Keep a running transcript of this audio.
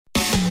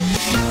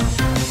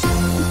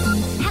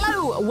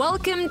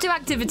Welcome to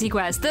Activity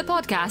Quest, the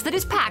podcast that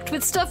is packed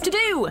with stuff to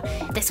do.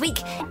 This week,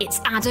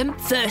 it's Adam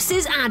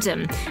versus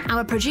Adam.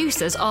 Our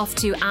producer's off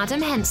to Adam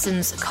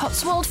Henson's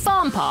Cotswold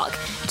Farm Park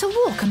to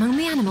walk among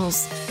the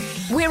animals.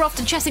 We're off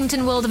to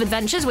Chessington World of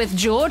Adventures with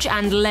George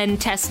and Len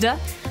Tester.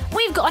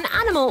 We've got an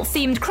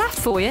animal-themed craft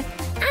for you,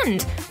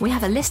 and we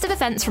have a list of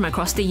events from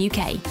across the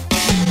UK.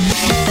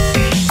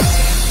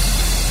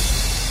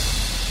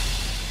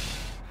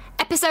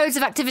 Episodes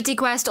of Activity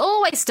Quest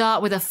always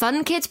start with a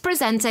fun kids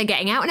presenter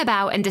getting out and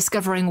about and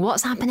discovering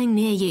what's happening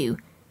near you.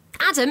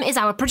 Adam is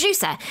our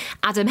producer.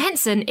 Adam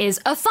Henson is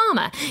a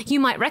farmer.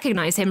 You might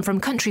recognise him from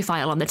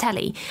Countryfile on the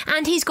telly.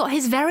 And he's got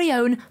his very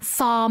own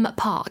farm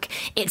park.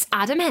 It's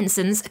Adam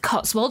Henson's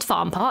Cotswold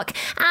Farm Park.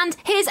 And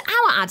here's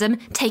our Adam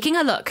taking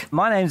a look.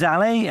 My name's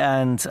Ali,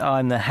 and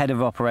I'm the head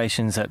of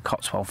operations at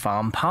Cotswold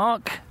Farm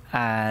Park.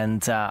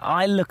 And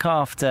I look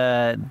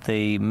after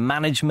the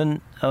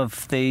management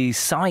of the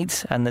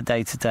site and the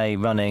day-to-day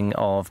running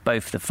of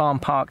both the farm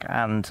park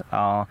and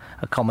our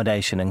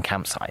accommodation and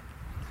campsite.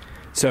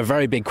 So a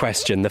very big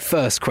question. The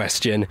first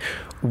question,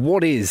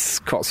 what is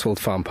Cotswold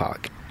Farm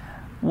Park?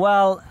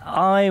 Well,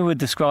 I would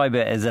describe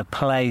it as a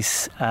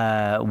place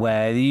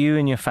where you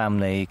and your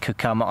family could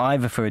come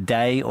either for a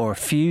day or a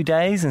few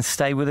days and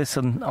stay with us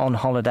on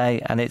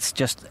holiday. And it's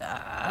just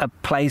a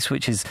place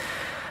which is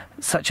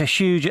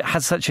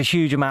has such a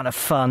huge amount of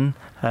fun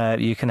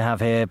you can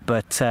have here,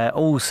 but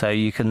also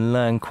you can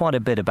learn quite a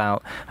bit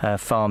about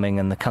farming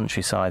and the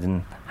countryside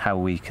and how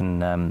we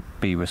can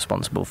be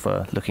responsible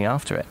for looking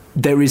after it.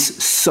 There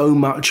is so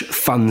much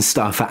fun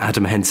stuff at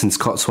Adam Henson's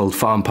Cotswold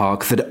Farm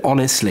Park that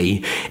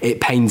honestly,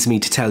 it pains me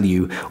to tell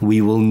you,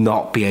 we will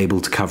not be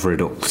able to cover it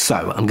all.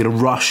 So I'm going to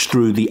rush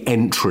through the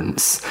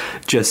entrance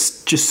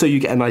just so you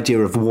get an idea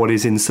of what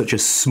is in such a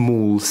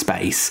small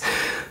space.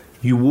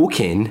 You walk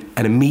in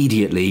and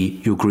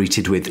immediately you're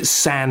greeted with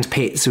sand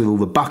pits with all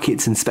the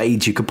buckets and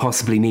spades you could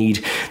possibly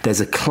need. There's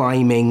a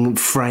climbing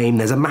frame.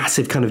 There's a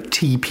massive kind of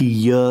teepee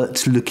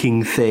yurt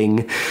looking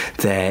thing.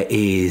 There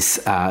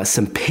is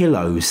some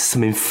pillows,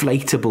 some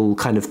inflatable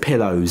kind of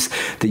pillows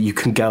that you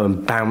can go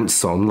and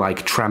bounce on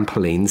like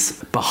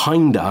trampolines.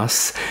 Behind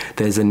us,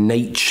 there's a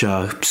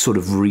nature sort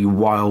of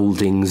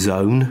rewilding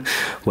zone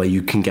where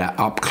you can get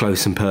up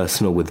close and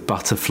personal with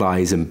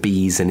butterflies and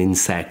bees and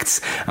insects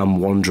and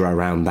wander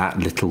around that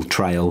little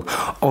trail.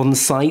 On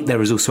site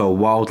there is also a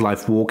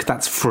wildlife walk.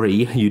 That's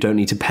free. You don't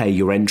need to pay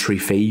your entry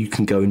fee. You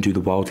can go and do the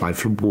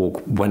wildlife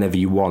walk whenever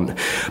you want.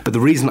 But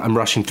the reason I'm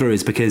rushing through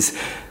is because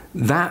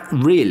that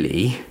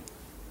really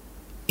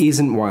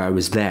isn't why I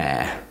was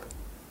there.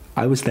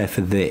 I was there for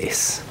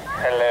this.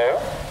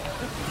 Hello?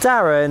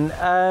 Darren,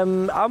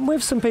 I'm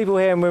with some people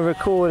here and we're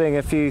recording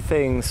a few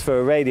things for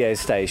a radio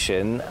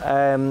station.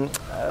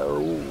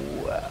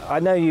 I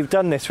know you've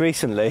done this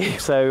recently,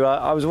 so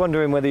I was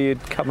wondering whether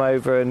you'd come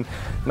over and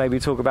maybe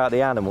talk about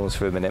the animals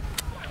for a minute.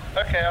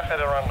 Okay, I'll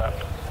head around now.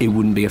 It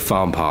wouldn't be a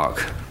farm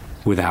park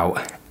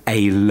without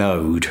a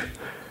load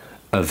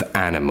of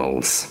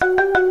animals.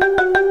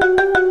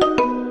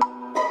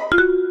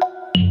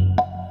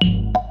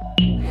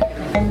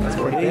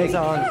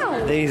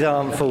 These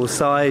aren't full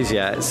size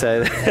yet,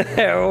 so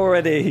they're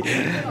already,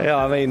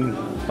 I mean,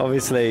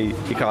 obviously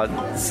you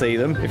can't see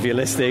them if you're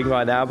listening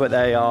right now, but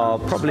they're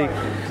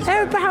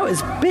about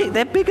as big,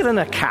 they're bigger than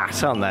a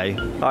cat, aren't they?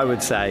 I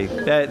would say.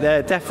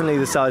 They're definitely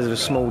the size of a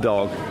small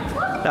dog.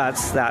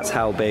 That's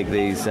how big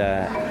these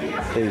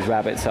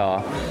rabbits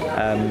are.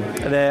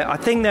 I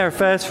think they're a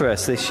first for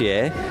us this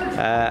year,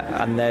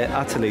 and they're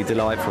utterly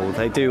delightful.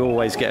 They do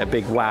always get a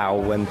big wow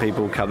when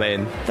people come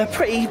in. They're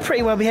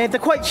pretty well behaved. They're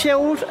quite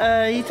chilled.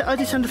 I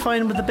do tend to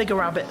find them with the bigger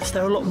rabbits.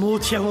 They're a lot more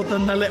chilled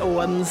than the little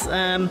ones.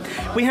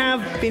 We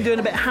have been doing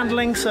a bit of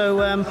handling, so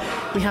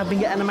we have been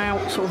getting them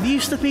out sort of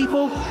used to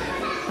people.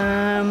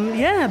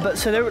 But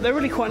so they're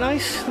really quite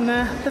nice, and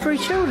they're very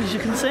chilled, as you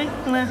can see.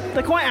 And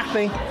they're quite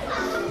happy.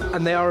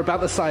 And they are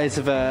about the size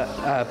of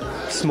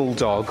a small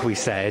dog, we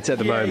said, at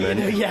the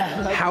moment.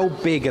 Yeah. How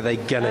big are they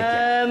going to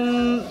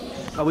get?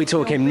 Are we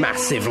talking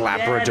massive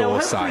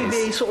Labrador size?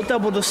 Hopefully be sort of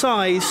double the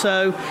size,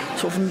 so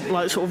sort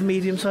of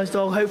medium-sized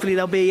dog. Hopefully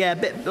they'll be a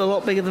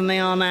lot bigger than they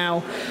are now.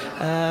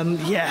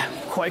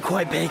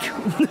 Quite big.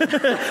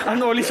 I'm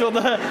not really sure.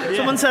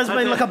 Someone says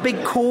maybe like a big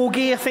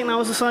corgi. I think that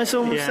was the size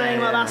someone was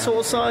saying, like that sort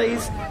of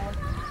size.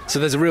 So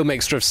there's a real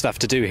mixture of stuff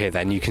to do here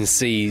then. You can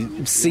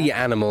see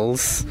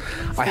animals.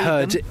 I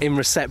heard in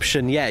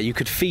reception, you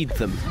could feed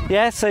them.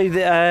 Yeah,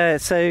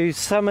 so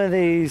some of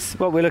these,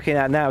 what we're looking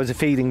at now is a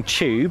feeding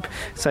tube.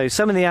 So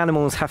some of the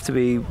animals have to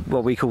be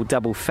what we call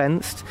double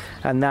fenced,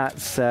 and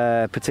that's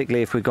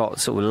particularly if we've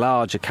got sort of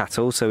larger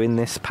cattle. So in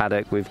this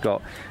paddock we've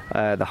got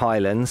the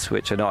Highlands,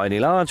 which are not only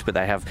large, but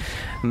they have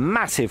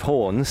massive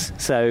horns.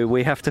 So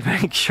we have to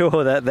make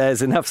sure that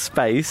there's enough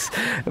space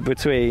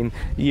between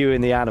you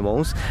and the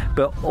animals.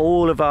 But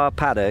all of our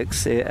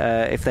paddocks,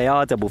 if they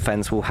are double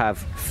fenced, will have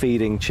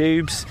feeding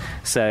tubes,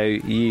 so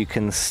you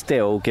can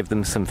still give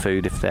them some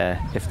food if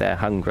they're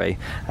hungry.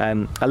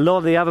 A lot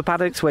of the other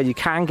paddocks where you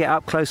can get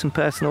up close and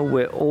personal,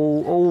 we're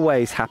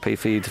always happy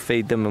for you to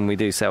feed them, and we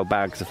do sell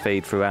bags of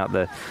feed throughout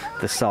the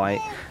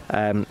site.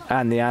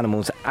 And the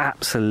animals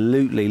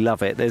absolutely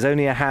love it. There's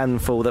only a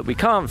handful that we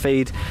can't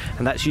feed,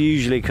 and that's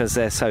usually because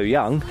they're so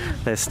young.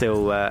 They're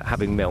still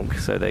having milk,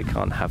 so they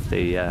can't have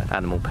the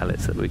animal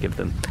pellets that we give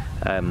them.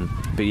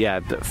 But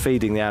yeah,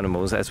 feeding the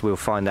animals, as we'll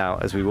find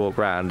out as we walk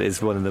around,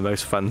 is one of the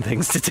most fun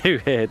things to do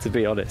here, to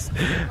be honest.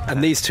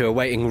 And these two are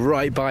waiting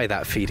right by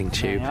that feeding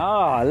tube.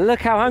 Oh, look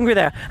how hungry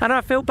they are. And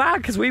I feel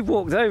bad because we've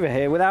walked over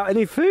here without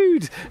any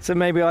food. So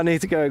maybe I need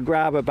to go and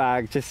grab a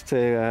bag just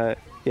to...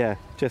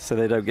 just so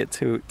they don't get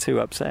too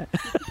upset.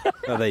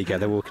 Oh, there you go,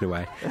 they're walking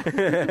away.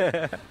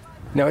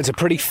 Now, it's a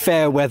pretty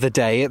fair weather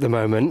day at the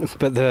moment,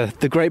 but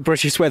the Great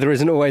British weather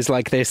isn't always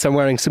like this. I'm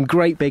wearing some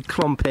great big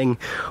clomping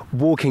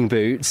walking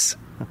boots.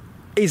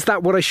 Is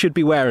that what I should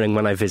be wearing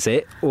when I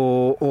visit,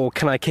 or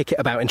can I kick it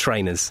about in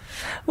trainers?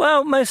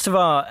 Well, most of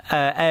our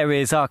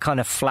areas are kind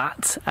of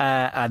flat,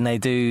 and they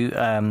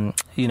do,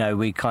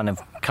 we kind of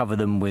cover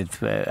them with,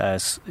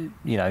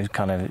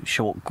 kind of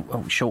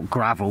short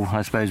gravel,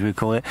 I suppose we'd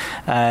call it.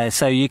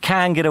 So you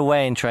can get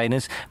away in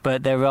trainers,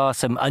 but there are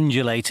some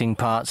undulating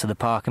parts of the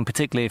park, and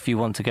particularly if you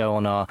want to go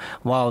on our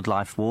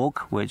wildlife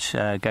walk, which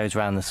goes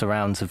around the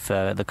surrounds of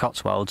the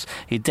Cotswolds,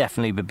 you'd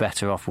definitely be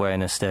better off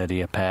wearing a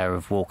sturdier pair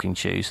of walking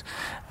shoes.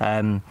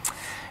 In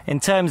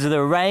terms of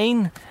the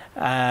rain,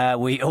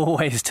 we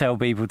always tell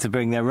people to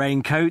bring their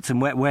raincoats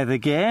and wet weather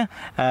gear,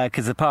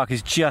 because the park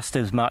is just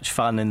as much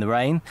fun in the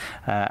rain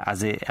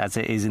as it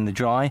is in the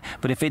dry.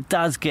 But if it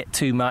does get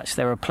too much,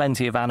 there are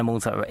plenty of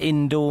animals that are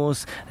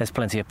indoors. There's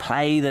plenty of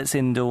play that's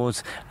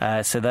indoors.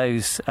 So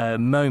those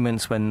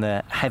moments when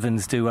the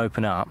heavens do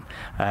open up,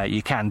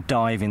 you can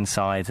dive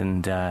inside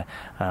and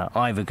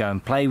either go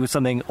and play with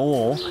something,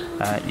 or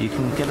you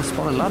can get a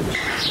spot of lunch.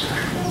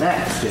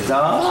 Next is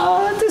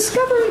our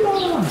Discovery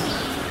Barn.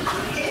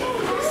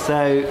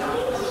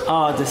 So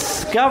our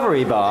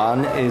Discovery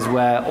Barn is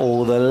where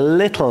all the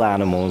little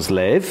animals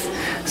live.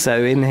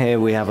 So in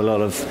here we have a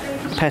lot of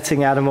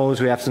petting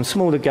animals. We have some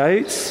smaller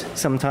goats.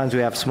 Sometimes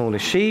we have smaller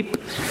sheep.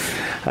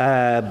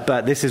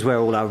 But this is where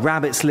all our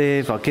rabbits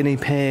live, our guinea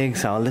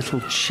pigs, our little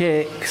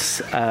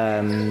chicks.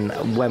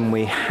 When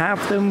we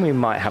have them, we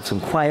might have some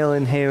quail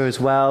in here as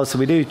well. So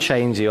we do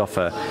change the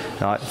offer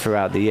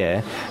throughout the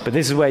year. But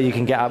this is where you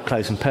can get up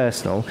close and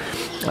personal.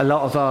 A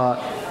lot of our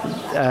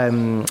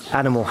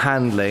animal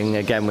handling,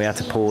 again, we had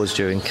to pause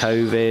during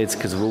COVID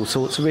because of all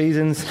sorts of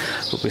reasons,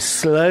 but we're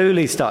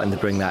slowly starting to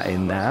bring that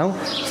in now.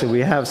 So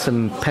we have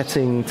some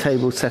petting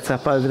tables set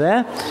up over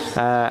there,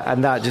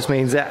 and that just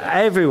means that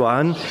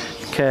everyone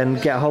can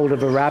get hold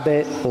of a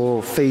rabbit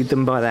or feed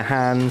them by their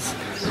hands,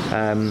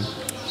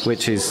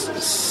 which is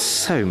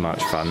so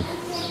much fun.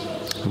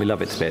 We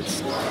love it to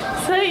bits.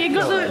 So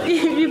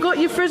you've got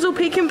your frizzle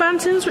Pekin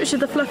Bantams, which are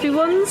the fluffy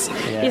ones.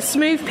 Yeah. Your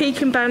smooth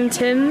Pekin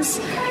Bantams.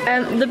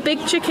 The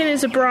big chicken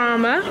is a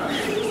Brahma.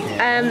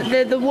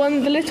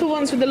 The little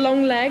ones with the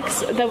long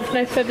legs, with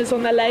no feathers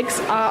on their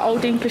legs, are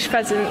Old English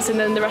pheasants, and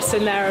then the rest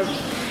in there are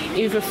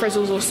either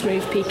frizzles or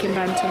smooth Pekin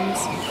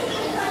Bantams.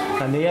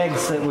 And the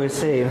eggs that we're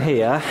seeing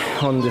here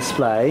on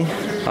display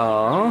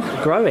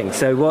are growing.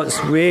 So what's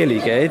really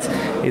good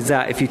is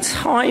that if you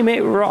time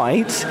it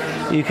right,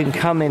 you can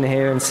come in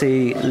here and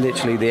see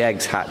literally the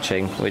eggs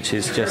hatching, which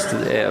is just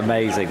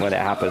amazing when it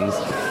happens.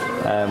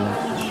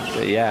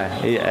 But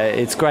yeah,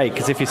 it's great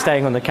because if you're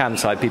staying on the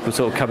campsite, people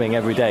sort of coming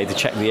every day to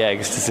check the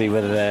eggs to see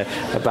whether they're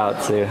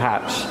about to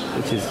hatch,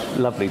 which is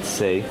lovely to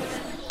see.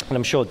 And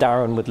I'm sure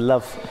Darren would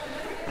love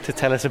to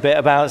tell us a bit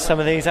about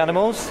some of these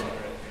animals.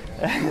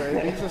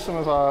 These are some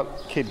of our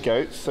kid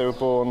goats. They were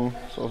born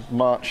sort of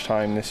March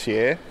time this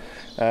year.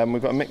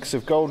 We've got a mix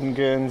of golden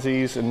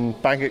Guernseys and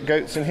Bagot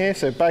goats in here.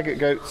 So Bagot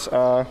goats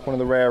are one of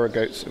the rarer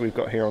goats that we've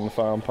got here on the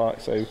farm park.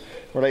 So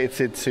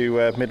related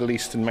to Middle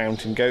Eastern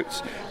mountain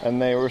goats,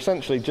 and they were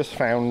essentially just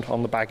found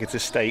on the Bagot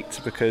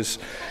estate because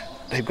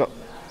they've got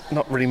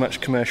not really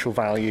much commercial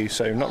value,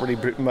 so not really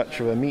much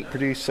of a meat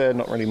producer,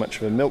 not really much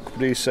of a milk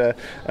producer.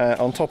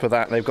 On top of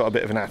that, they've got a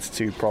bit of an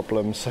attitude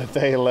problem, so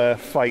they'll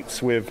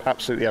fight with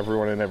absolutely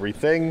everyone and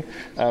everything,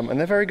 and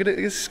they're very good at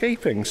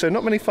escaping. So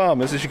not many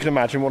farmers, as you can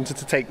imagine, wanted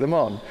to take them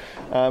on.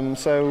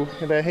 So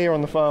they're here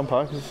on the farm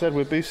park. As I said,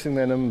 we're boosting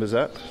their numbers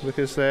up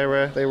because they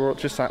were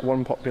just that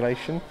one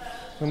population,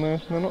 and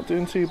they're not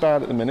doing too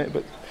bad at the minute,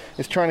 but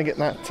it's trying to get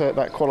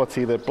that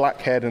quality, the black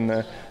head and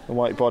the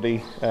white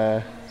body.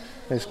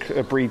 There's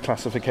breed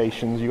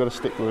classifications, you've got to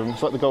stick with them.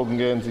 It's like the Golden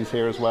Guernseys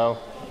here as well.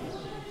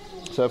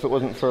 So if it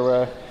wasn't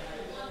for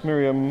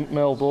Miriam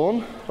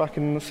Melbourne back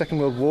in the Second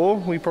World War,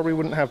 we probably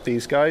wouldn't have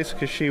these guys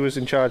because she was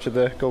in charge of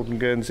the Golden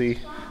Guernsey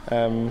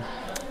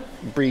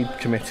breed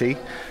committee.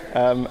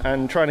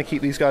 And trying to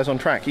keep these guys on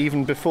track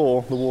even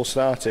before the war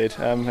started.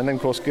 And then, of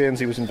course,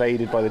 Guernsey was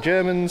invaded by the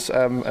Germans,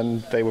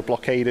 and they were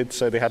blockaded,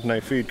 so they had no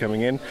food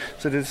coming in.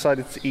 So they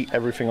decided to eat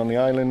everything on the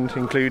island,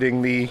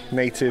 including the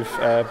native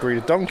breed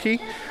of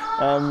donkey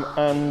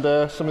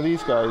and some of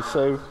these guys.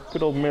 So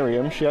good old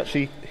Miriam, she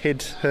actually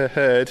hid her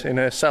herd in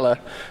her cellar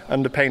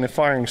under pain of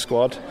firing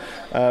squad,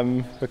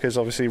 because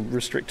obviously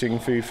restricting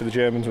food for the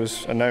Germans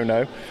was a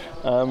no-no.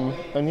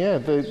 And yeah,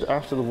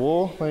 after the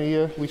war,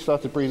 we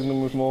started breeding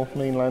them with more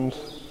mainland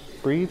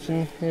breeds,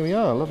 and here we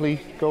are, lovely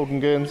golden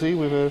Guernsey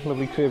with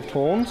lovely curved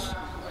horns.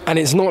 And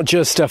it's not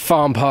just a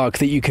farm park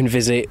that you can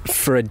visit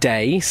for a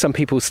day. Some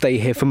people stay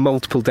here for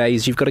multiple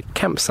days. You've got a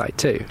campsite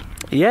too.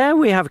 Yeah,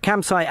 we have a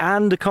campsite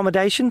and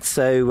accommodation,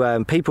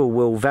 so people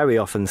will very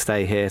often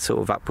stay here sort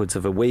of upwards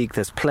of a week.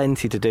 There's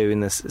plenty to do in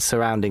the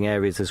surrounding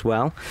areas as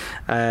well.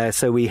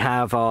 So we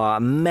have our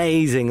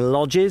amazing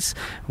lodges,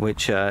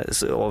 which are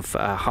sort of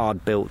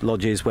hard-built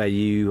lodges where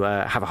you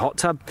have a hot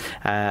tub,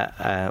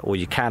 or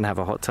you can have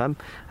a hot tub,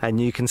 and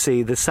you can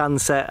see the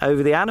sunset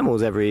over the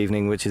animals every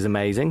evening, which is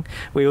amazing.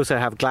 We also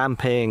have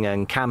glamping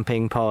and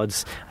camping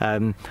pods,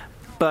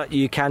 but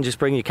you can just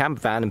bring your camper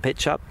van and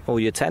pitch up,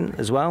 or your tent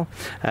as well.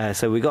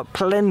 So we've got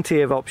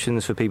plenty of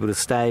options for people to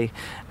stay.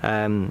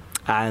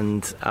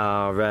 And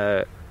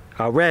our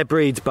Rare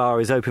Breeds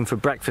bar is open for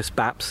breakfast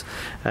baps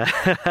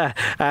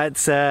at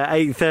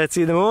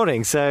 8:30 in the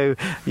morning. So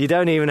you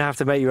don't even have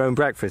to make your own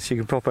breakfast. You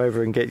can pop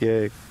over and get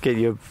your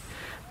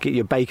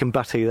bacon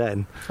butty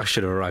then. I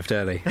should have arrived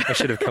early. I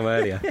should have come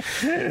earlier.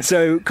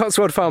 So,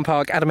 Cotswold Farm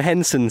Park, Adam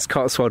Henson's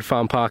Cotswold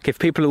Farm Park. If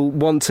people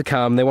want to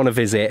come, they want to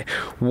visit,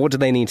 what do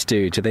they need to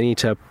do? Do they need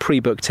to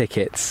pre-book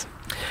tickets?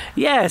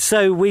 Yeah,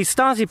 so we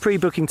started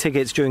pre-booking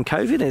tickets during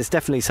COVID, and it's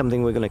definitely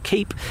something we're going to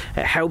keep.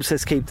 It helps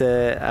us keep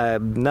the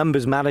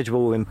numbers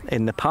manageable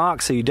in the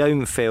park, so you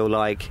don't feel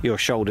like you're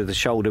shoulder to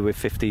shoulder with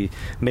 50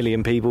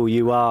 million people.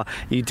 You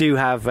do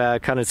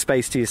have kind of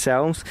space to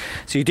yourselves.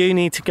 So you do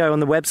need to go on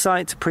the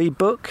website to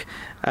pre-book.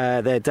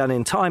 They're done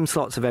in time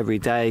slots of every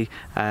day.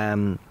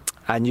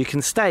 And you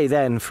can stay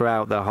then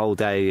throughout the whole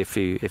day if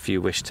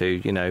you wish to,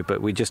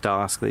 but we just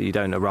ask that you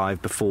don't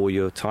arrive before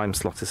your time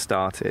slot has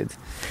started.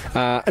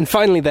 And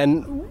finally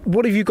then,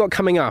 what have you got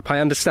coming up? I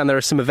understand there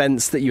are some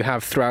events that you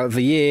have throughout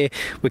the year.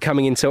 We're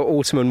coming into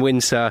autumn and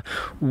winter.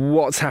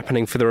 What's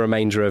happening for the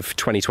remainder of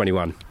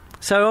 2021?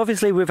 So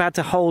obviously we've had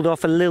to hold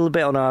off a little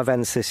bit on our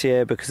events this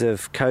year because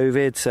of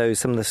COVID. So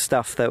some of the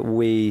stuff that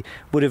we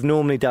would have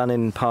normally done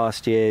in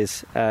past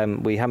years,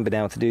 we haven't been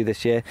able to do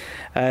this year.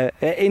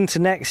 Into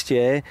next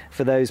year,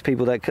 for those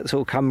people that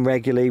sort of come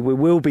regularly, we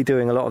will be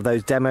doing a lot of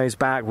those demos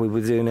back. We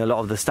were doing a lot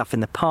of the stuff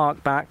in the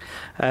park back.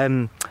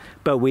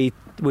 But we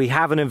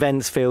have an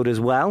events field as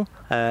well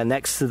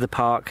next to the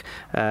park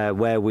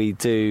where we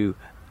do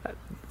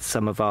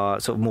some of our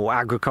sort of more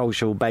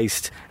agricultural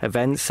based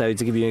events. So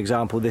to give you an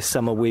example, this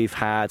summer we've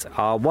had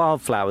our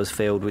wildflowers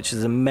field, which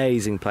is an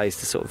amazing place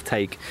to sort of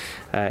take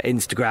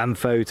Instagram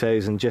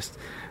photos and just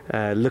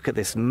look at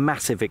this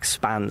massive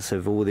expanse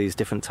of all these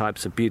different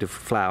types of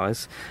beautiful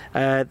flowers.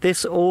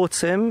 This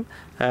autumn,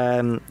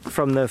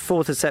 from the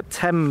 4th of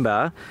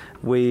September,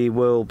 we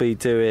will be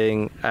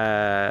doing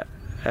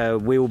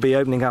we will be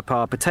opening up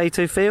our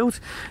potato field.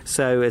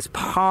 So as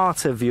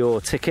part of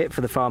your ticket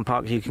for the farm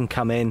park, you can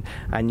come in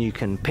and you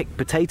can pick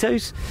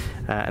potatoes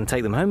and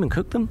take them home and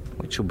cook them,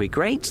 which will be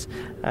great.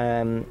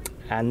 And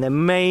there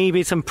may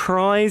be some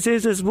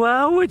prizes as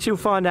well, which you'll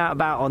find out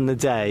about on the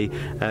day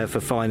for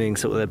finding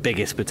sort of the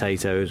biggest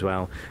potato as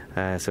well.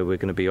 So we're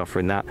going to be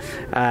offering that.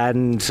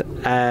 And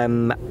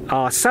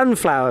our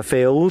sunflower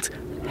field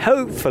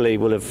hopefully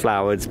will have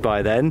flowered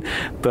by then,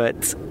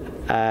 but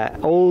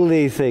all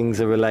these things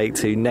are related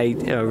to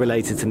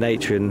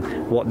nature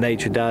and what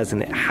nature does,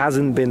 and it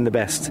hasn't been the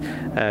best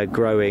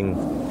growing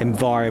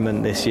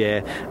environment this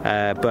year,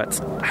 but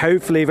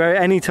hopefully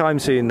anytime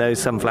soon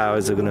those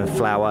sunflowers are going to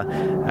flower,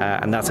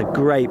 and that's a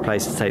great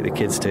place to take the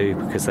kids to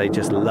because they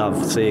just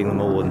love seeing them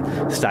all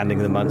and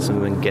standing amongst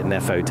them and getting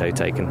their photo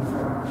taken.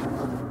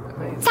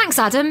 Thanks,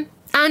 Adam.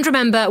 And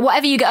remember,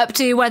 whatever you get up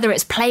to, whether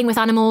it's playing with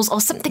animals or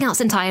something else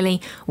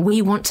entirely,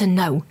 we want to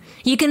know.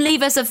 You can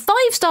leave us a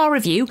 5-star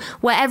review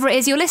wherever it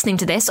is you're listening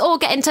to this, or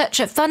get in touch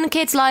at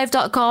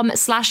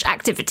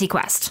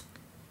funkidslive.com/activityquest.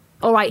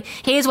 All right,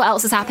 here's what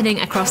else is happening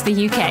across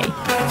the UK.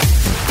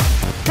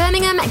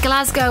 Birmingham,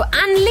 Glasgow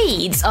and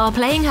Leeds are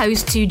playing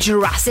host to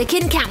Jurassic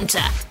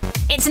Encounter.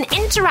 It's an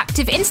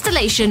interactive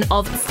installation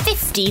of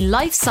 50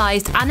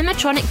 life-sized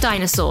animatronic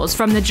dinosaurs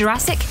from the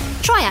Jurassic,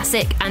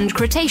 Triassic and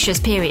Cretaceous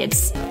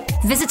periods.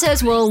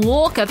 Visitors will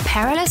walk a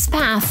perilous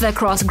path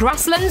across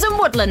grasslands and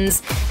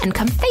woodlands and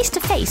come face to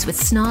face with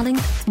snarling,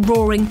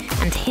 roaring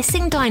and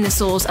hissing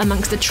dinosaurs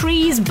amongst the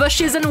trees,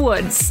 bushes and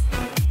woods.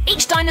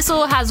 Each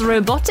dinosaur has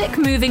robotic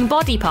moving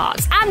body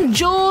parts and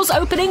jaws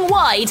opening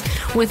wide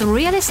with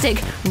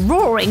realistic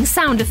roaring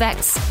sound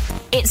effects.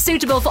 It's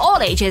suitable for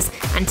all ages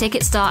and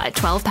tickets start at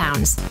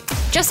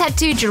 £12. Just head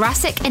to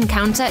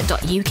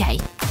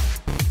JurassicEncounter.uk.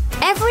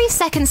 Every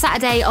second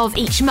Saturday of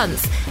each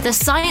month, the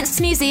Science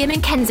Museum in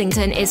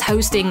Kensington is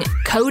hosting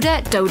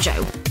Coda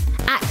Dojo.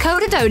 At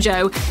Coda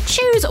Dojo,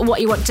 choose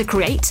what you want to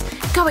create,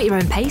 go at your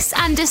own pace,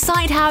 and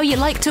decide how you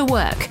like to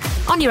work,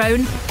 on your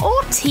own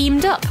or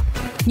teamed up.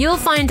 You'll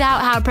find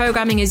out how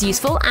programming is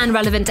useful and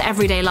relevant to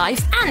everyday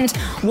life, and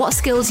what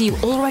skills you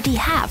already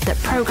have that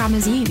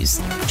programmers use.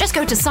 Just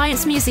go to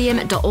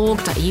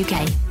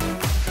sciencemuseum.org.uk.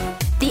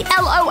 The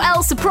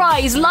LOL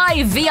Surprise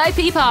Live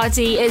VIP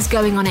Party is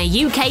going on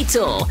a UK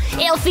tour.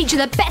 It'll feature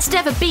the best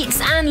ever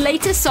beats and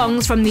latest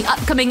songs from the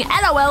upcoming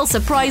LOL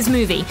Surprise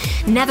movie,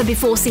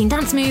 never-before-seen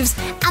dance moves,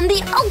 and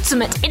the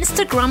ultimate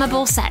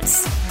Instagrammable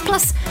sets.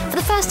 Plus, for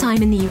the first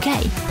time in the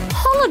UK,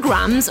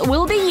 holograms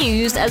will be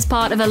used as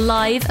part of a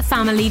live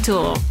family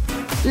tour.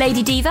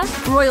 Lady Diva,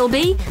 Royal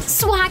Bee,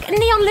 Swag,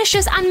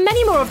 Neonlicious, and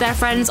many more of their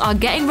friends are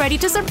getting ready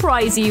to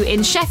surprise you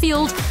in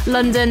Sheffield,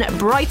 London,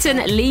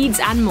 Brighton, Leeds,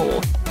 and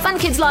more.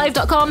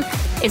 FunKidsLive.com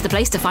is the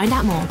place to find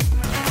out more.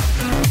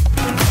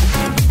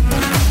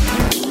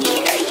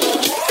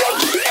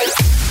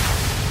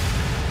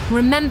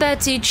 Remember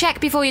to check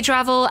before you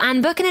travel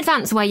and book in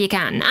advance where you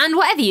can. And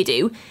whatever you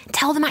do,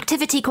 tell them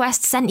Activity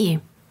Quest sent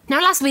you.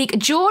 Now, last week,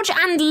 George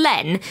and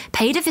Len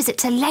paid a visit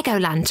to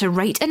Legoland to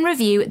rate and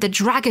review the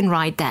Dragon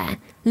Ride there.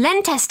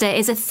 Len Tester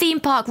is a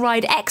theme park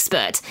ride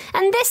expert,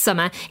 and this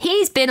summer,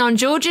 he's been on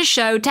George's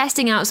show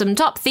testing out some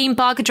top theme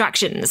park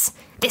attractions.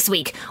 This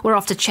week, we're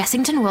off to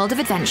Chessington World of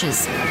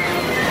Adventures.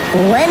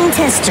 Len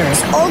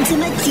Tester's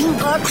Ultimate Theme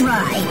Park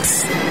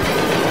Rides.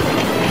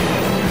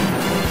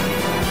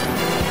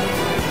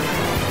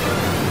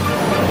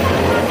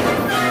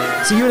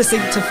 So you're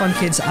listening to Fun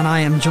Kids, and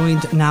I am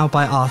joined now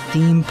by our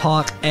theme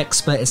park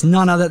expert. It's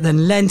none other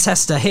than Len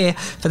Tester here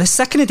for the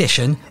second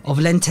edition of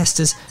Len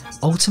Tester's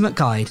Ultimate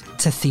Guide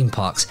to Theme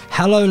Parks.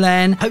 Hello,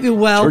 Len. Hope you're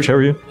well. George, how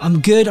are you?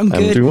 I'm good. I'm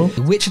doing well.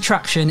 Which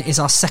attraction is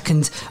our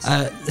second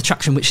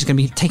attraction, which is going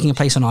to be taking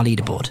place on our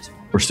leaderboard?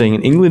 We're staying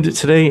in England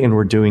today, and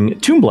we're doing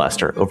Tomb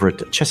Blaster over at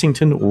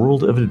Chessington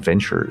World of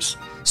Adventures.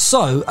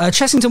 So,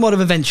 Chessington World of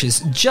Adventures,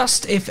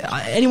 just if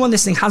anyone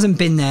listening hasn't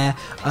been there,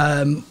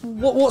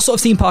 what sort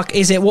of theme park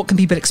is it? What can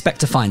people expect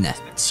to find there?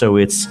 So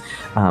it's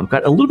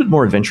got a little bit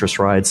more adventurous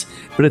rides,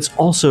 but it's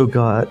also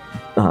got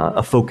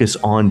a focus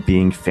on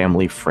being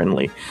family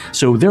friendly.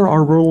 So there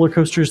are roller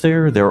coasters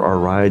there. There are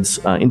rides,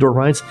 indoor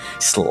rides,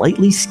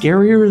 slightly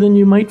scarier than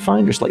you might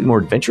find, or slightly more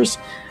adventurous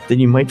than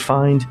you might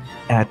find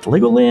at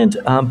Legoland,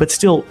 but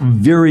still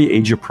very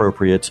age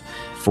appropriate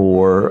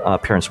for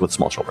parents with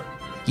small children.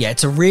 Yeah,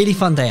 it's a really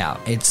fun day out.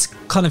 It's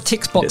kind of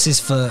ticks boxes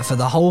for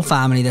the whole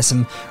family. There's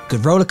some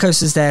good roller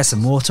coasters there,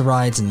 some water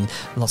rides, and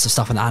lots of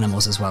stuff with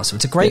animals as well. So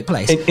it's a great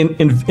place.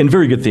 And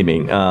very good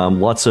theming.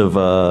 Lots of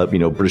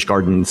British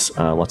gardens.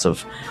 Lots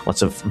of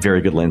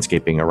very good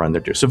landscaping around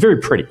there too. So very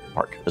pretty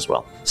park as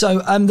well. So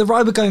the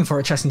ride we're going for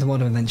at Chessington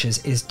World of Adventures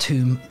is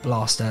Tomb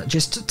Blaster.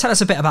 Just tell us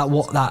a bit about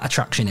what that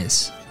attraction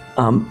is.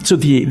 So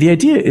the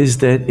idea is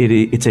that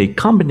it's a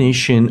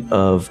combination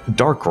of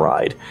dark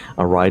ride,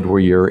 a ride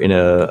where you're in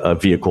a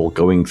vehicle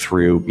going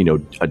through,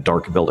 a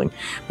dark building,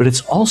 but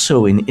it's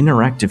also an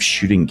interactive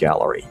shooting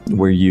gallery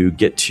where you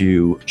get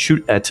to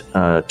shoot at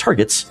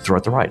targets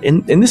throughout the ride.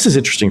 And this is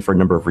interesting for a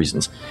number of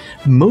reasons.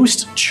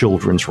 Most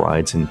children's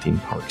rides in theme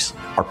parks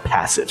are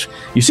passive.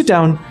 You sit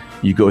down,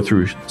 you go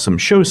through some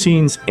show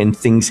scenes, and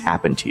things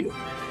happen to you.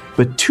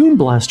 But Tomb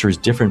Blaster is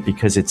different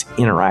because it's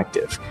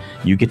interactive.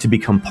 You get to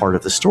become part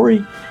of the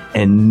story,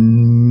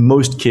 and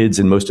most kids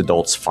and most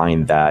adults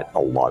find that a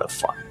lot of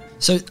fun.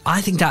 So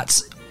I think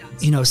that's,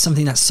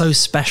 something that's so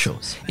special.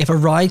 If a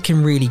ride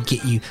can really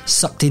get you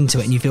sucked into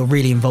it and you feel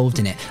really involved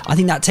in it, I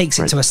think that takes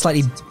it to a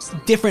slightly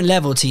different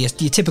level to your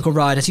typical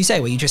ride, as you say,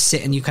 where you just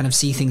sit and you kind of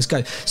see things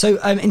go. So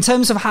in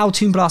terms of how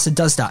Tomb Blaster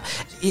does that,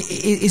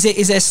 is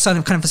there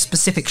kind of a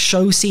specific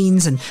show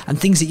scenes and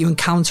things that you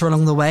encounter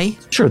along the way?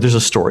 Sure, there's a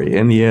story.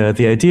 And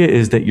the idea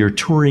is that you're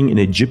touring an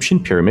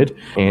Egyptian pyramid,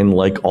 and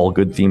like all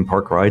good theme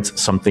park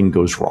rides, something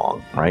goes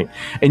wrong, right?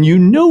 And you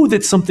know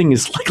that something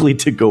is likely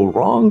to go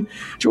wrong,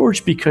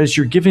 George, because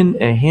you're given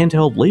a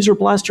handheld laser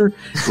blaster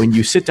when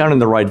you sit down in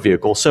the ride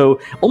vehicle.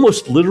 So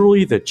almost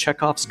literally the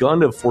Chekhov's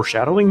gun of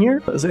foreshadowing here.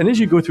 And as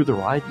you go through the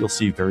ride, you'll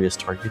see various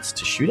targets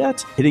to shoot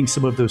at. Hitting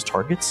some of those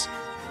targets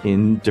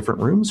in different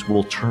rooms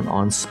will turn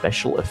on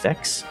special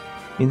effects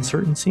in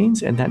certain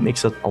scenes, and that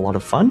makes it a lot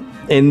of fun.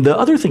 And the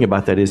other thing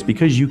about that is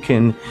because you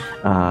can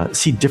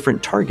see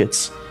different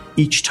targets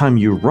each time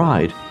you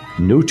ride,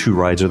 no two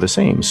rides are the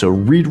same. So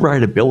read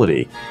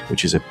rideability,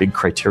 which is a big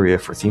criteria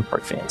for theme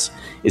park fans,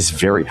 is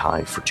very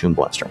high for Tomb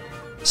Blaster.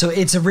 So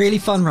it's a really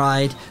fun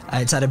ride.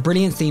 It's at a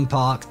brilliant theme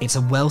park. It's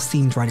a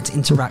well-themed ride. It's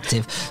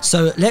interactive.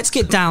 So let's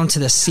get down to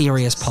the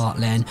serious part,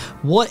 Len.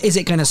 What is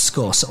it going to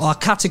score? So our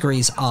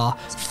categories are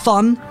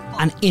fun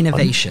and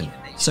innovation.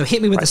 So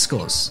hit me with the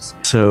scores.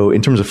 So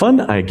in terms of fun,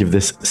 I give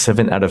this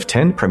 7 out of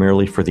 10,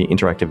 primarily for the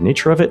interactive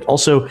nature of it.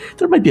 Also,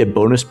 there might be a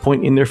bonus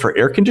point in there for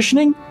air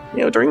conditioning,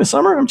 during the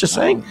summer. I'm just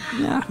saying.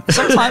 Yeah.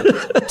 Sometime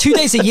 2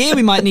 days a year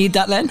we might need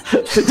that, Len.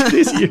 2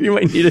 days a year you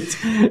might need it.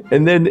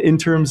 And then in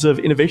terms of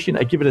innovation,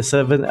 I give it a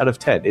 7 out of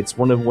 10. It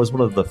was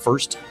one of the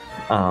first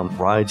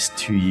rides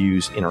to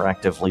use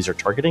interactive laser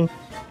targeting,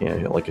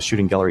 like a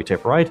shooting gallery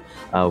type ride,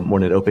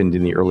 when it opened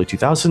in the early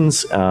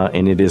 2000s,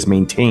 and it has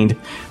maintained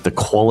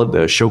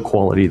the show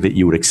quality that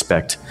you would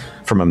expect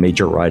from a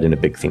major ride in a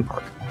big theme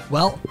park.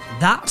 Well,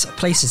 that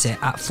places it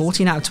at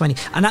 14 out of 20.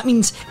 And that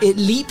means it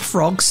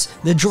leapfrogs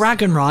the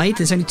Dragon Ride.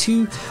 There's only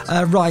 2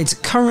 rides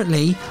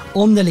currently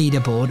on the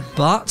leaderboard.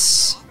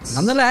 But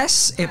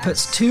nonetheless, it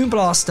puts Toon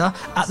Blaster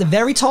at the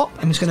very top.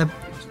 I'm just going to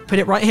put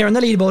it right here on the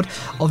leaderboard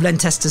of Len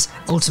Tester's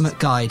Ultimate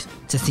Guide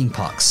to Theme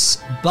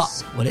Parks.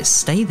 But will it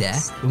stay there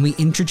when we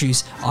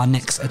introduce our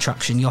next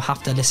attraction? You'll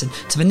have to listen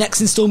to the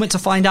next instalment to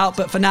find out.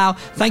 But for now,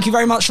 thank you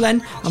very much,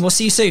 Len, and we'll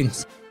see you soon.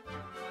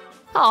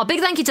 Oh, big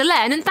thank you to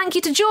Len and thank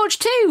you to George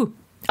too.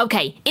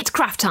 Okay, it's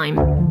craft time.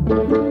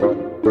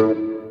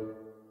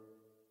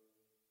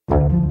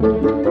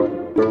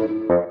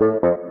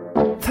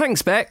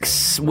 Thanks,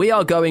 Bex. We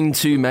are going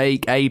to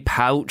make a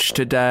pouch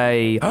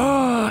today.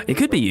 It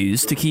could be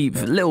used to keep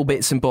little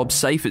bits and bobs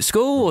safe at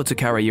school or to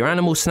carry your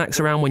animal snacks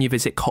around when you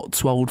visit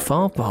Cotswold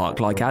Farm Park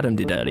like Adam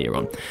did earlier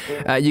on.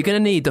 You're going to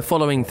need the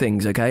following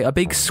things, okay? A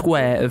big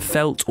square of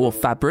felt or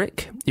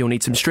fabric. You'll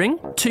need some string,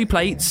 2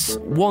 plates,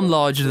 one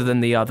larger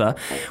than the other.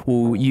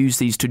 We'll use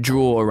these to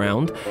draw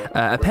around.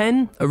 A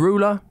pen, a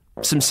ruler,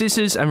 some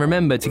scissors, and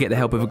remember to get the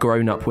help of a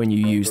grown-up when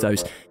you use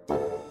those.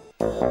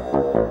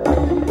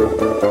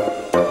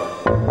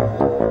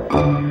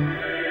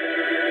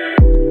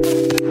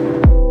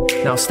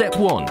 Now, step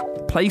 1,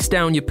 place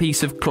down your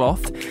piece of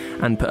cloth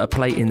and put a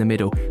plate in the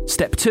middle.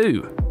 Step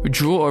 2,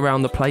 draw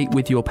around the plate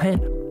with your pen.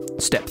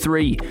 Step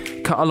 3,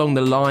 cut along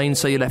the line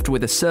so you're left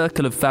with a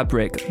circle of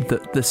fabric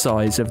the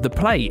size of the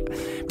plate.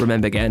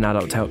 Remember, get an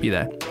adult to help you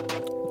there.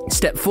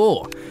 Step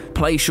 4,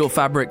 place your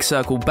fabric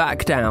circle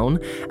back down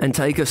and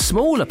take a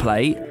smaller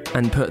plate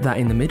and put that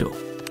in the middle.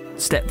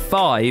 Step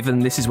 5,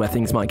 and this is where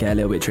things might get a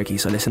little bit tricky,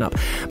 so listen up.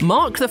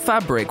 Mark the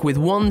fabric with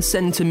 1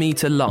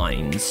 centimetre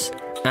lines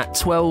at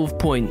 12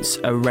 points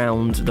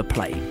around the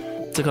plate.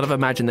 So kind of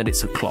imagine that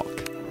it's a clock.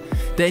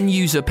 Then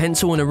use a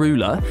pencil and a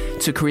ruler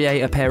to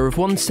create a pair of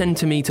 1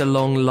 centimetre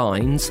long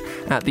lines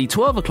at the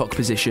 12 o'clock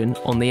position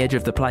on the edge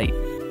of the plate.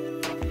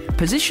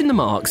 Position the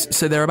marks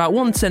so they're about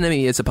 1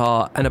 centimetre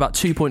apart and about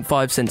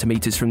 2.5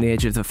 centimetres from the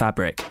edge of the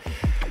fabric.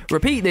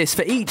 Repeat this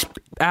for each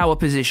hour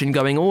position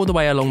going all the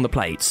way along the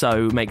plate.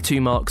 So make 2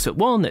 marks at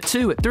 1, at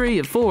 2, at 3,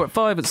 at 4, at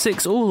 5, at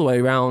 6, all the way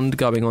around,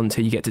 going on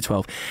till you get to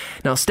 12.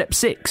 Now, step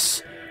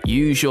 6.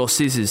 Use your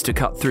scissors to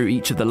cut through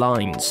each of the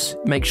lines.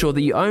 Make sure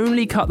that you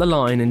only cut the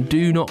line and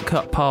do not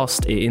cut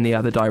past it in the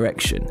other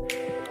direction.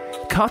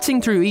 Cutting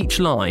through each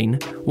line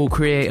will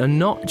create a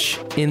notch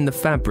in the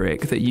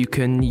fabric that you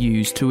can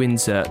use to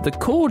insert the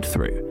cord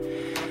through.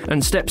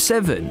 And step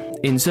 7,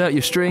 insert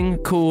your string,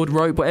 cord,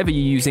 rope, whatever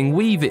you're using,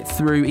 weave it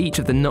through each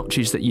of the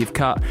notches that you've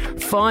cut.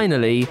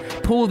 Finally,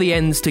 pull the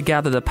ends to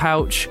gather the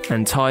pouch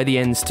and tie the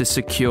ends to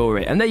secure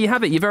it. And there you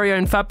have it, your very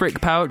own fabric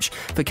pouch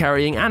for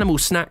carrying animal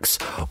snacks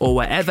or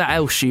whatever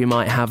else you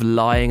might have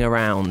lying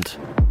around.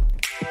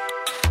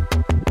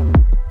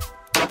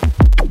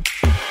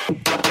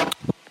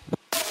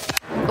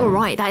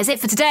 Alright, that is it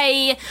for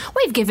today.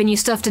 We've given you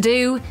stuff to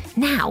do.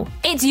 Now,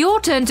 it's your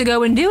turn to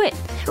go and do it.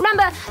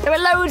 Remember, there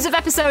are loads of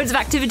episodes of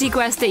Activity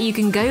Quest that you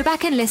can go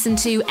back and listen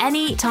to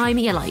any time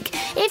you like.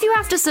 If you're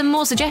after some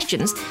more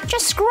suggestions,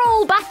 just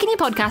scroll back in your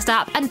podcast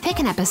app and pick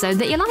an episode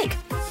that you like.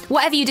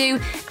 Whatever you do,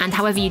 and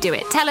however you do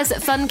it, tell us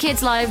at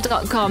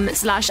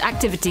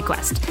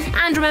funkidslive.com/activityquest.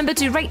 And remember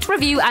to rate,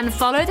 review, and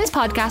follow this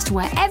podcast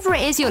wherever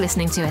it is you're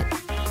listening to it.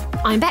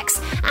 I'm Bex,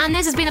 and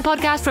this has been a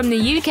podcast from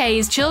the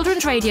UK's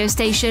children's radio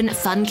station,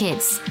 Fun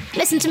Kids.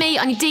 Listen to me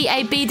on your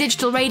DAB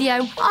digital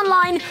radio,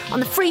 online, on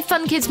the free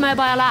Fun Kids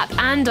mobile app,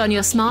 and on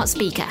your smart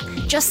speaker.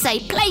 Just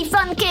say, "Play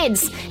Fun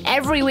Kids,"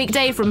 every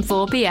weekday from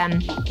 4 p.m.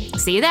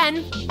 See you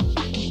then.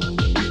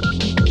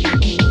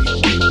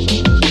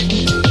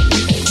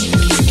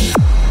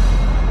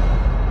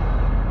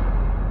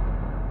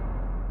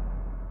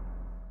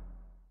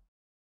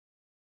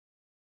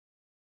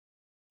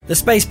 The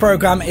Space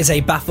Programme is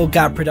a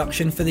Bafflegab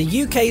production for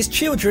the UK's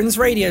children's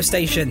radio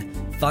station,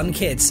 Fun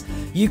Kids.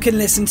 You can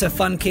listen to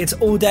Fun Kids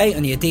all day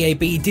on your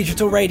DAB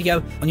digital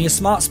radio, on your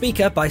smart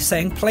speaker by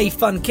saying "Play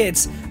Fun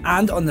Kids,"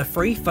 and on the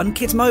free Fun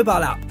Kids mobile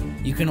app.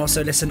 You can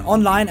also listen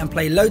online and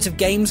play loads of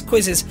games,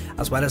 quizzes,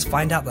 as well as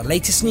find out the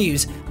latest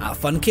news at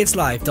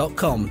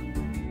funkidslive.com.